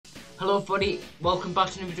Hello everybody, welcome back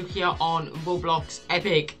to another video here on Roblox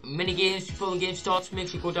Epic Minigames. Before the game starts, make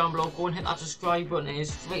sure you go down below, go and hit that subscribe button. It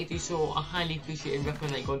is free to do so. I highly appreciate and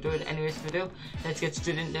recommend that you go and do it. Anyways, video, let's get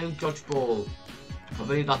straight into dodgeball. I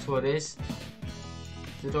believe that's what it is.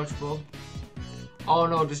 The dodgeball. Oh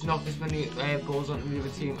no, just knock as many balls onto the other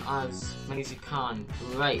team as many as you can.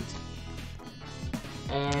 Right.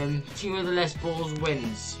 Team with the less balls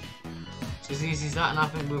wins. It's as easy as that, and I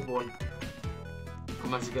think we've won. I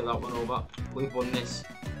managed to get that one over. We've won this.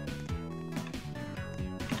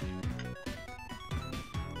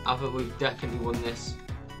 I think we've definitely won this.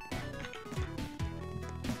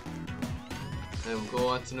 There we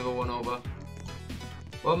go, that's another one over.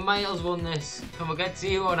 Well, Miles won this. Can we get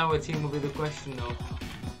 0 on our team will be the question though.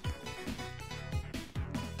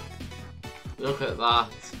 Look at that.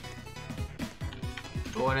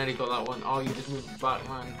 Go on, Eddie got that one. Oh, you just moved it back,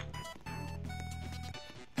 man.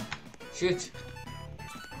 Shoot.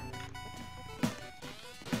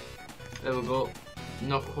 There we go.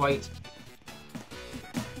 Not quite.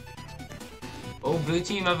 Oh, blue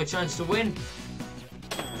team have a chance to win.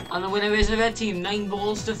 And the winner is the red team. 9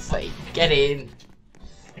 balls to 3. Get in.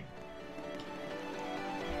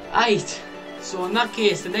 Right. So in that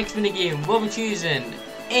case, the next minigame we'll be choosing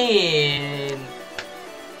in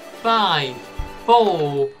 5,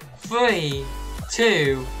 4, 3,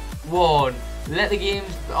 2, 1. Let the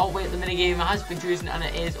games. Oh wait, the minigame has been chosen and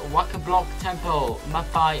it is Whack-a-Block Temple, map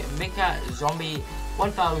by Mika Zombie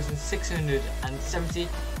 1670.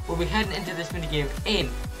 We'll be heading into this minigame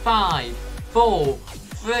in 5, 4,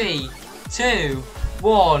 3, 2,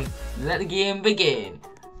 1. Let the game begin.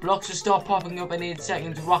 Blocks will start popping up in 8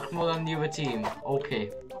 seconds. Whack more than the other team.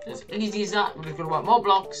 Okay, as easy as that. We're just gonna whack more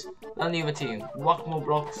blocks than the other team. Whack more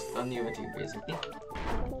blocks than the other team, basically.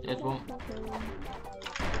 There's one.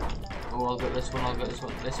 Oh, I'll get this one, I'll get this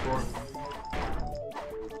one,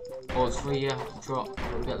 Oh, it's 3, yeah, I'm sure.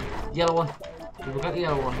 We'll get the yellow one. We'll get the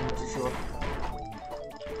yellow one, I'm not too sure.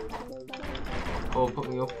 Oh, put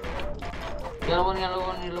me up. Yellow one,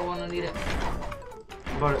 I need it.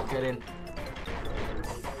 Got it, get in.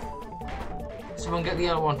 Someone get the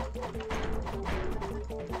yellow one.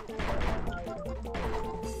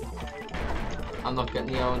 I'm not getting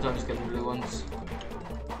the yellow ones, I'm just getting the blue ones.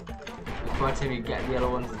 By the time you get the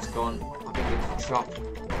yellow ones, it's gone. I think it's chopped.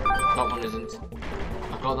 That one isn't.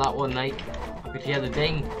 I got that one, like. I could hear the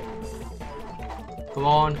ding. Come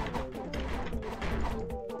on.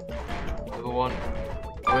 Another one.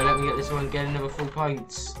 Oh, wait, let me get this one and get another 3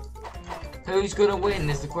 points. Who's gonna win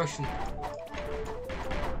is the question.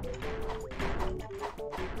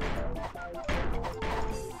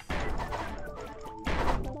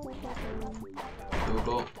 Here we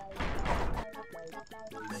go.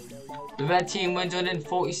 The red team went on in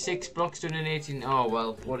 46, blocks done in 18. Oh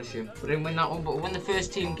well, what a shame. We didn't win that one, but we won the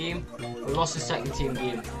first team game. We lost the second team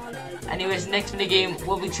game. Anyways, next mini game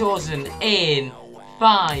will be chosen in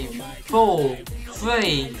 5, 4,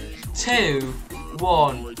 3, 2,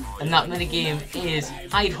 1. And that mini game is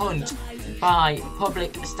Hide Hunt by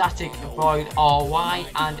Public Static Void RY,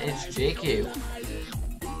 and it's JQ.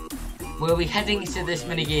 We'll be heading to this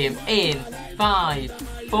mini game in 5,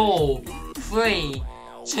 4, 3,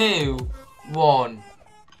 2, 1.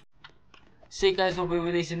 So you guys will be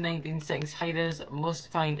releasing 19 seconds. Hiders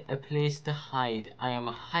must find a place to hide. I am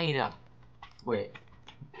a hider. Wait.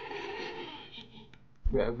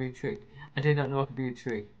 Wait, I'll be a trick. I did not know I could be a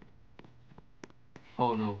trick.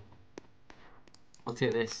 Oh no. I'll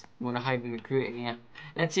take this. I'm gonna hide in the crate in here.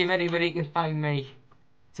 Let's see if anybody can find me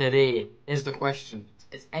today, is the question.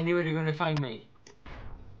 Is anybody gonna find me?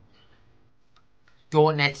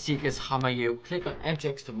 Don't let seekers hammer you. Click on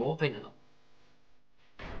objects to open it up.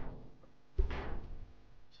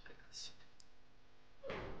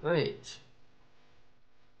 Right.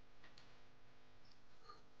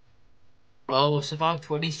 Well, we'll survive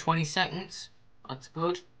to at least 20 seconds. That's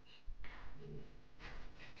good.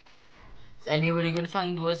 Is anybody gonna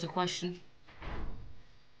find where's the question?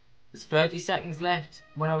 There's 30 seconds left.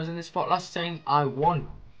 When I was in the spot last time, I won.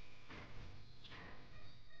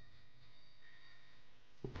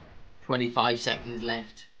 25 seconds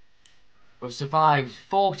left. We've survived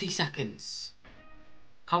 40 seconds.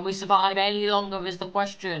 Can we survive any longer is the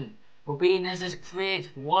question. We've been in this crate,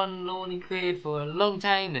 one lonely crate for a long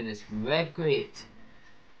time in this red crate.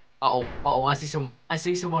 Uh-oh, I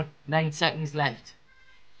see someone. 9 seconds left.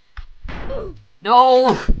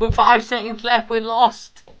 No! With 5 seconds left, we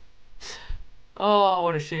lost. Oh,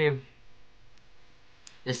 what a shame.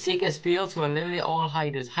 The seekers fail to eliminate all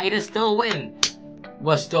hiders. Hiders still win.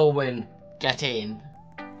 We'll still win. Get in.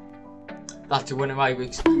 That's the winner of my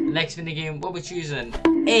weeks. The next minigame we'll be choosing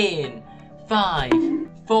in 5,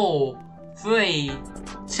 4, 3,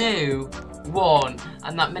 2, 1.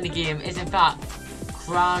 And that minigame is in fact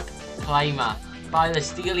Crag Climber by the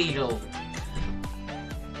Steel Eagle.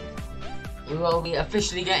 We will be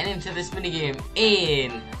officially getting into this minigame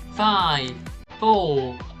in 5,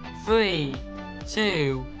 4, 3,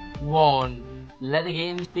 2, 1. Let the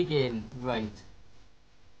games begin. Right.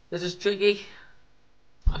 This is tricky.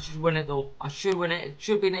 I should win it though. I should win it. It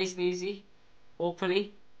should be nice and easy.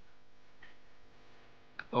 Hopefully.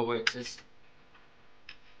 Oh wait, it's this.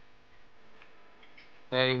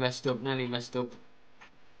 Nearly messed up, nearly messed up.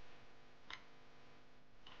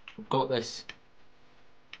 I've got this.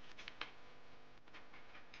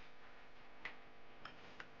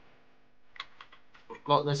 I've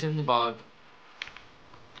got this in the bag.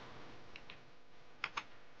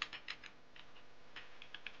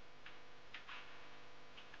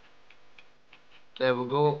 There we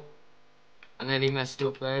go. I nearly messed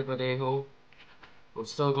up there, but hey ho. We've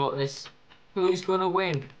still got this. Who's gonna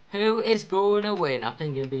win? Who is gonna win? I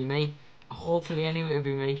think it'll be me. Hopefully anyway it'll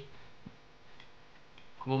be me.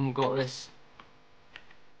 Come on, we've got this.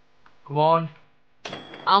 Come on.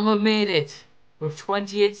 Alma made it with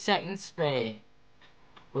 28 seconds spare.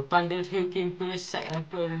 We'll find out who came first, second and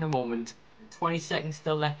third in a moment. 20 seconds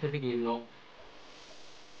still left of the game though.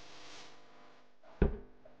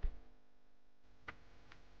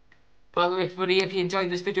 By the way everybody, if you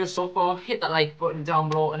enjoyed this video so far, hit that like button down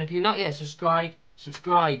below, and if you're not yet subscribed,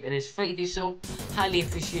 subscribe. It is free to do so, highly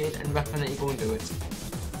appreciated, and recommend that you go and do it.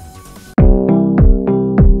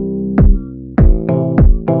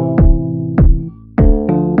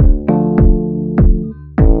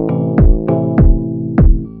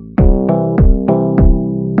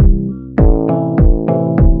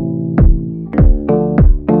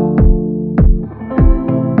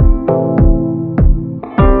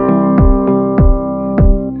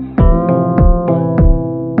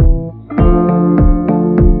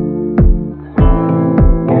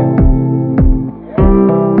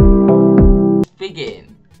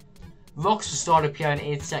 Begin. Rocks will start appearing in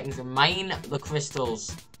 8 seconds and mine the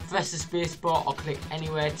crystals. Press the spacebar or click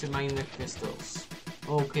anywhere to mine the crystals.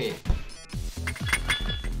 Okay.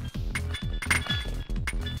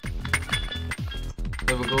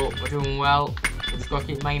 There we go, we're doing well. We just gotta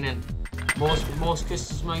keep mining. Most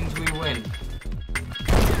crystals mined we win.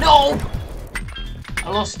 No! I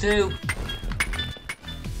lost 2.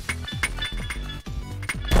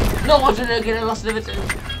 No, I didn't again, I lost another 2.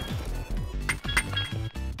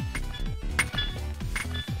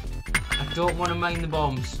 I don't want to mine the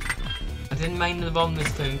bombs. I didn't mine the bomb this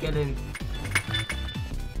time. Get in.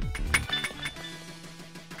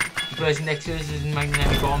 The person next to us isn't mining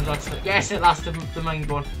any bombs actually. Yes, at last the mined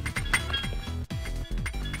one.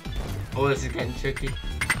 Oh, this is getting tricky.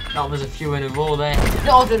 That was a few in a row there.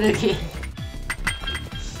 No, did it again.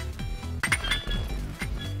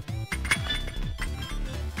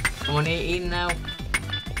 I'm on 18 now.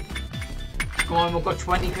 Come on, we've got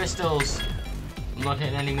 20 crystals. I'm not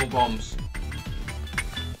hitting any more bombs.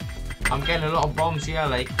 I'm getting a lot of bombs here,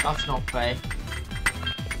 like, that's not fair.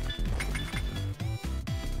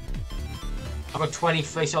 I got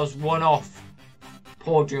 23, so I was 1 off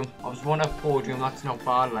podium. I was 1 off podium, that's not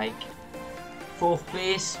bad, like. 4th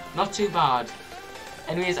place, not too bad.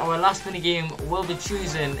 Anyways, our last mini game will be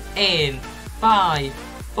choosing in 5,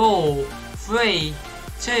 4, 3,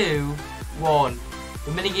 2, 1.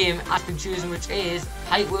 The mini game has been chosen, which is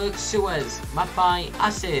Pipework Sewers, mapped by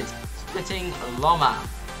Acid Splitting Llama.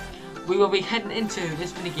 We will be heading into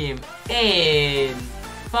this mini game in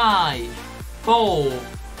 5, 4,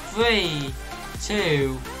 3,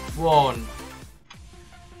 2, 1.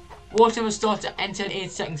 Water will start to enter in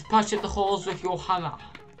 8 seconds. Patch up the holes with your hammer.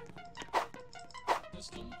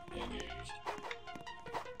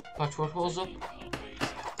 Patch what holes up?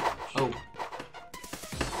 Oh.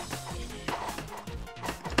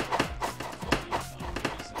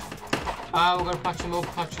 Ah, we're gonna patch them up,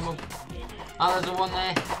 patch them up. Ah, there's a one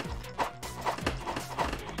there.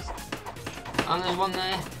 And there's one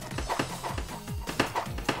there.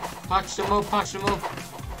 Patch them up, patch them up.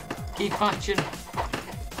 Keep patching.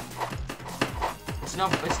 It's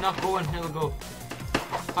not going, here we go.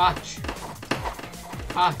 Patch.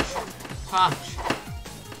 Patch. Patch.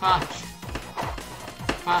 Patch.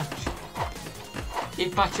 Patch.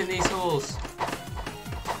 Keep patching these holes.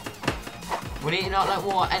 We need to not let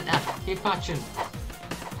water enter. Keep patching.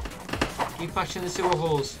 Keep patching the sewer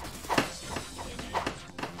holes.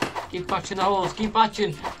 Keep patching the holes. Keep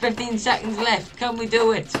patching. 15 seconds left. Can we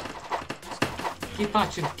do it? Keep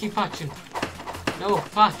patching. Keep patching. No,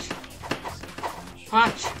 patch.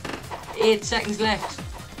 Patch. 8 seconds left.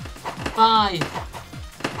 5,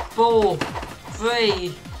 4,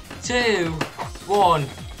 3, 2, 1.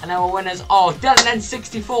 And our winners are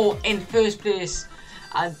Dylan64 in first place.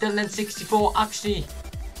 And Dylan64 actually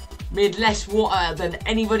made less water than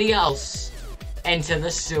anybody else enter the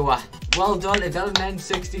sewer. Well done to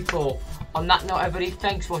Dylan64. On that note, everybody,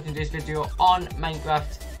 thanks for watching this video on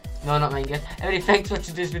Minecraft. No, not Minecraft. Everybody, thanks for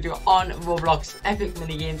watching this video on Roblox Epic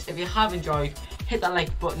Minigames. If you have enjoyed, hit that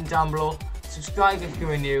like button down below. Subscribe if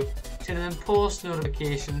you're new. Turn on post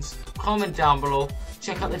notifications. Comment down below.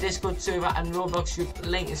 Check out the Discord server and Roblox group.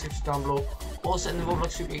 Link in the description down below. Also in the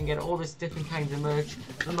Roblox group you can get all this different kinds of merch.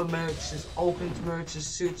 Number merch, there's opened merch, there's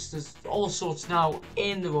suits, there's all sorts now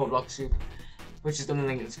in the Roblox group, which is in the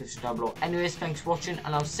link in the description down below. Anyways, thanks for watching,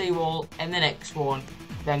 and I'll see you all in the next one.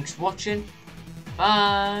 Thanks for watching.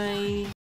 Bye.